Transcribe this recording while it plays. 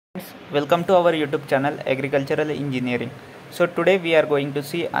Welcome to our YouTube channel Agricultural Engineering. So today we are going to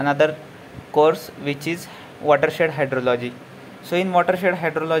see another course which is watershed hydrology. So in watershed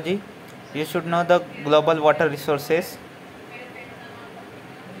hydrology you should know the global water resources.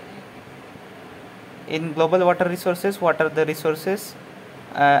 In global water resources, what are the resources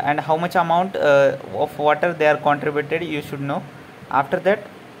and how much amount of water they are contributed, you should know. After that,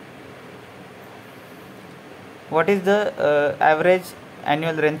 what is the average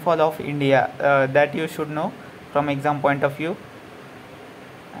annual rainfall of India, that you should know from exam point of view,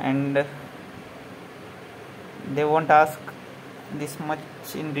 and they won't ask this much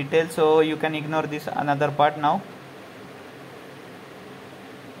in detail, so you can ignore this another part now.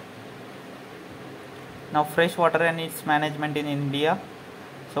 Now fresh water and its management in India.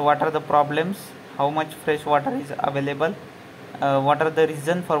 So what are the problems, how much fresh water is available, what are the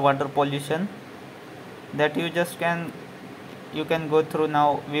reason for water pollution, that you can go through.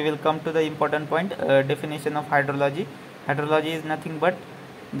 Now we will come to the important point, definition of hydrology. Hydrology is nothing but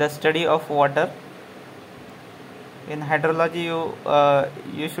the study of water. In hydrology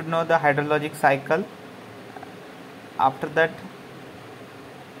you should know the hydrologic cycle. After that,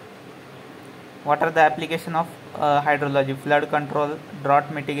 what are the application of hydrology? Flood control,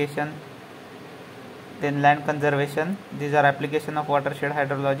 drought mitigation, then land conservation. These are application of watershed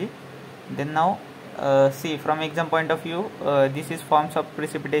hydrology. Then now see, from exam point of view, this is forms of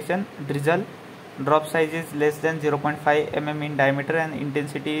precipitation. Drizzle, drop size is less than 0.5 mm in diameter and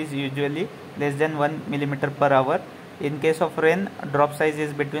intensity is usually less than 1 mm per hour. In case of rain, drop size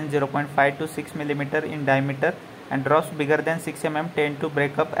is between 0.5 to 6 mm in diameter, and drops bigger than 6 mm tend to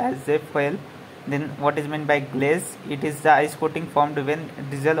break up as they fall. Then what is meant by glaze? It is the ice coating formed when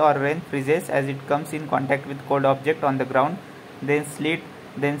drizzle or rain freezes as it comes in contact with cold object on the ground. Then sleet,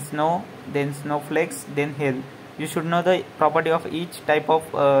 then snow, then snowflakes, then hail. You should know the property of each type of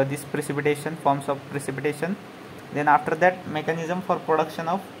this precipitation, forms of precipitation. Then after that, mechanism for production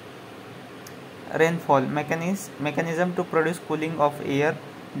of rainfall. Mechanism to produce cooling of air,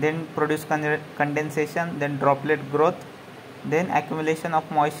 then produce condensation, then droplet growth, then accumulation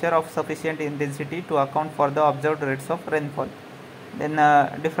of moisture of sufficient intensity to account for the observed rates of rainfall. Then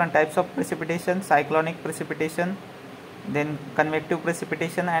different types of precipitation: cyclonic precipitation, then convective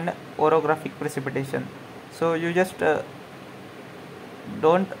precipitation, and orographic precipitation. So you just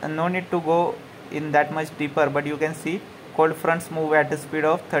no need to go in that much deeper, but you can see cold fronts move at a speed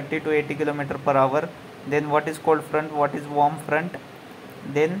of 30 to 80 km per hour. Then what is cold front, what is warm front,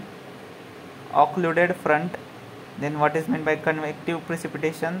 then occluded front, then what is meant by convective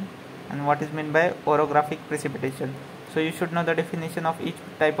precipitation, and what is meant by orographic precipitation. So you should know the definition of each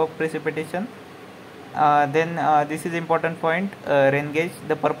type of precipitation. Then this is important point, rain gauge.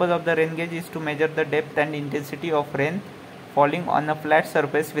 The purpose of the rain gauge is to measure the depth and intensity of rain falling on a flat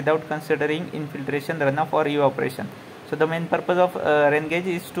surface without considering infiltration, runoff or evaporation. So the main purpose of rain gauge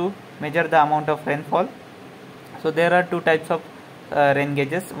is to measure the amount of rainfall. So there are two types of rain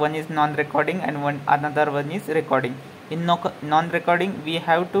gauges. One is non-recording and another one is recording. In non-recording we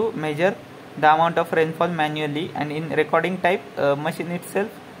have to measure the amount of rainfall manually, and in recording type, machine itself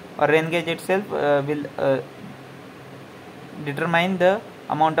or rain gauge itself will determine the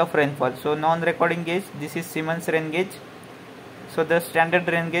amount of rainfall. So non-recording gauge, this is Siemens rain gauge. So the standard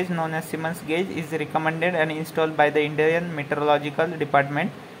rain gauge known as Siemens gauge is recommended and installed by the Indian Meteorological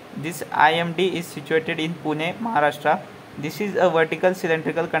Department. This IMD is situated in Pune, Maharashtra. This is a vertical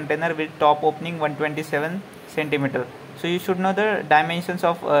cylindrical container with top opening 127 cm. So you should know the dimensions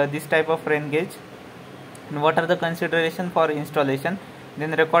of this type of rain gauge and what are the consideration for installation.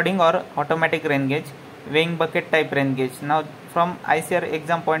 Then recording or automatic rain gauge, weighing bucket type rain gauge. Now from ICAR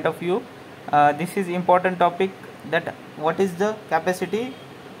exam point of view, this is important topic, that what is the capacity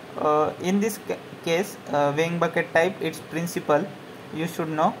in this case, weighing bucket type, its principle you should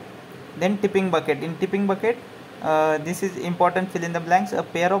know. Then tipping bucket. In tipping bucket, this is important, fill in the blanks. A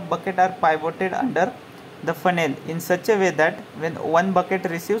pair of bucket are pivoted under the funnel in such a way that when one bucket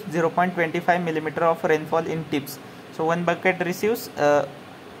receives 0.25 mm of rainfall in tips, so one bucket receives 0.25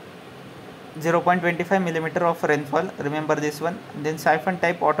 mm of rainfall, remember this one. Then siphon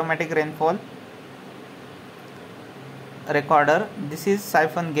type automatic rainfall recorder, this is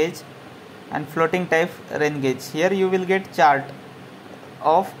siphon gauge. And floating type rain gauge, here you will get chart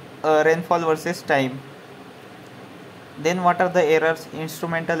of rainfall versus time. Then what are the errors?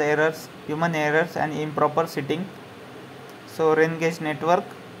 Instrumental errors, human errors, and improper setting. So rain gauge network,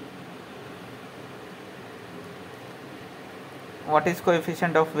 what is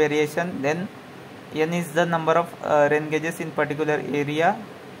coefficient of variation? Then n is the number of rain gauges in particular area.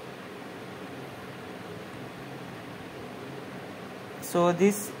 So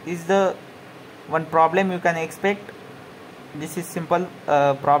this is the one problem you can expect. This is simple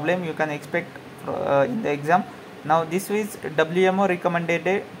problem you can expect in the exam. Now this is WMO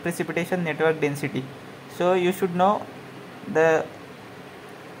recommended precipitation network density. So you should know the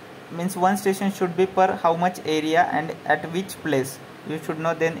means one station should be per how much area and at which place you should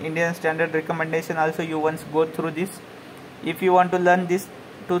know. Then Indian standard recommendation also you once go through this. If you want to learn these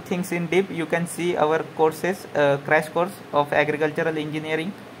two things in deep, you can see our courses, crash course of agricultural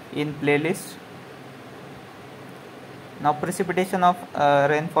engineering in playlist. Now precipitation of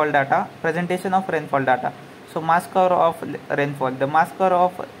rainfall data, presentation of rainfall data. So mass cover of rainfall. The mass cover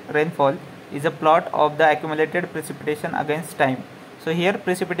of rainfall is a plot of the accumulated precipitation against time. So here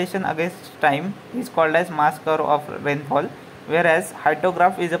precipitation against time is called as mass curve of rainfall, whereas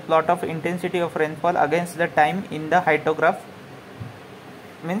hyetograph is a plot of intensity of rainfall against the time in the hyetograph.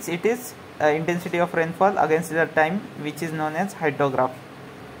 Means it is intensity of rainfall against the time, which is known as hyetograph.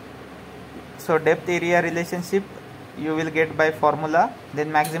 So depth area relationship you will get by formula.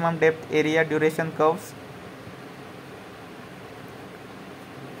 Then maximum depth area duration curves.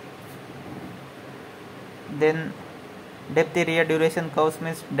 Then depth area duration curves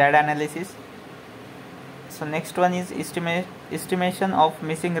means data analysis. So next one is estimation of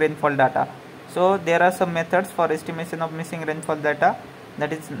missing rainfall data. So there are some methods for estimation of missing rainfall data,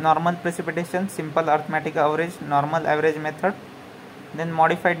 that is normal precipitation, simple arithmetic average, normal average method, then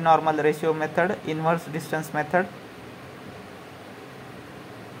modified normal ratio method, inverse distance method.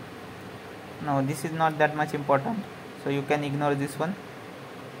 No, this is not that much important, so you can ignore this one.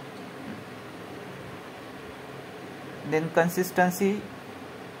 Then consistency,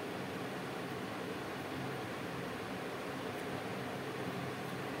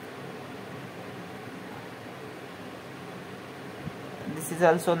 this is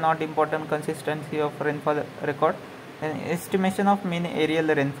also not important, consistency of rainfall record. Then estimation of mean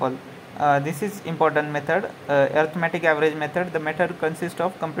aerial rainfall, this is important method. Arithmetic average method, the method consists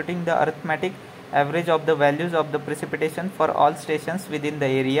of computing the arithmetic average of the values of the precipitation for all stations within the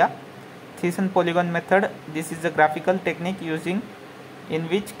area. Thiessen polygon method, this is a graphical technique using in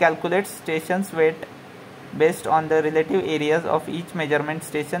which calculates stations weight based on the relative areas of each measurement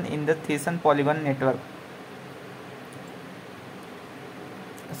station in the Thiessen polygon network.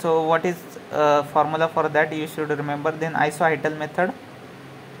 So what is formula for that you should remember. Then isoheital method,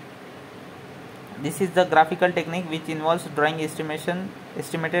 this is the graphical technique which involves drawing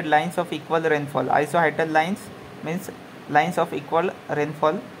estimated lines of equal rainfall. Isoheital lines means lines of equal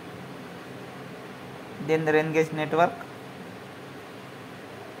rainfall. Then the rain gauge network.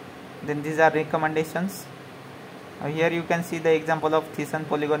 Then these are recommendations. Here you can see the example of Thiessen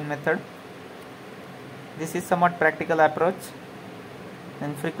polygon method. This is somewhat practical approach.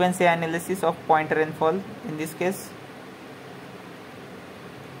 Then frequency analysis of point rainfall. In this case,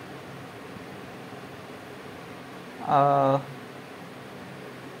 no,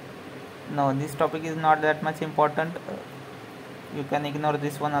 this topic is not that much important. You can ignore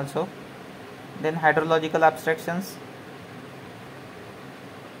this one also. Then hydrological abstractions,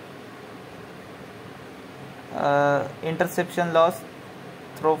 interception loss,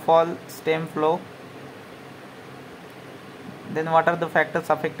 throwfall, stem flow. Then what are the factors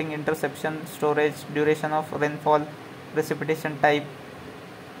affecting interception, storage, duration of rainfall, precipitation type.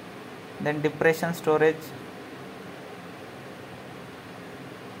 Then depression, storage.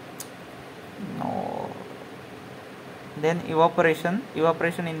 No. Then evaporation.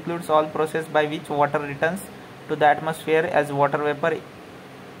 Evaporation includes all process by which water returns to the atmosphere as water vapor.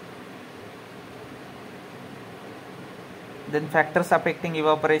 Then factors affecting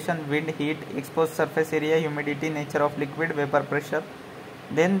evaporation: wind, heat, exposed surface area, humidity, nature of liquid, vapor pressure.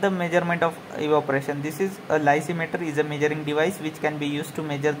 Then the measurement of evaporation. This is a lysimeter is a measuring device which can be used to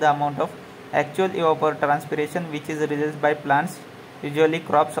measure the amount of actual evapotranspiration which is released by plants, usually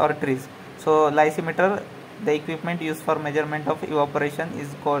crops or trees. So lysimeter, the equipment used for measurement of evaporation,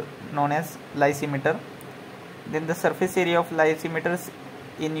 is known as lysimeter. Then the surface area of lysimeters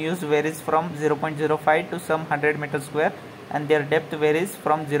in use varies from 0.05 to some 100 meters square, and their depth varies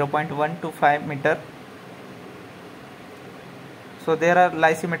from 0.1 to 5 meter. So there are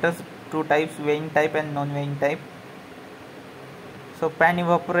lysimeters two types, weighing type and non-weighing type. So pan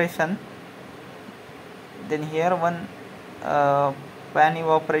evaporation. Then here one pan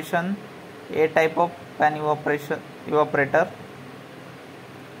evaporation, a type of pan evaporator.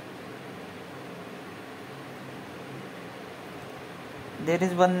 There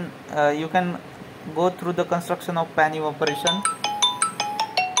is one you can go through the construction of pan evaporation.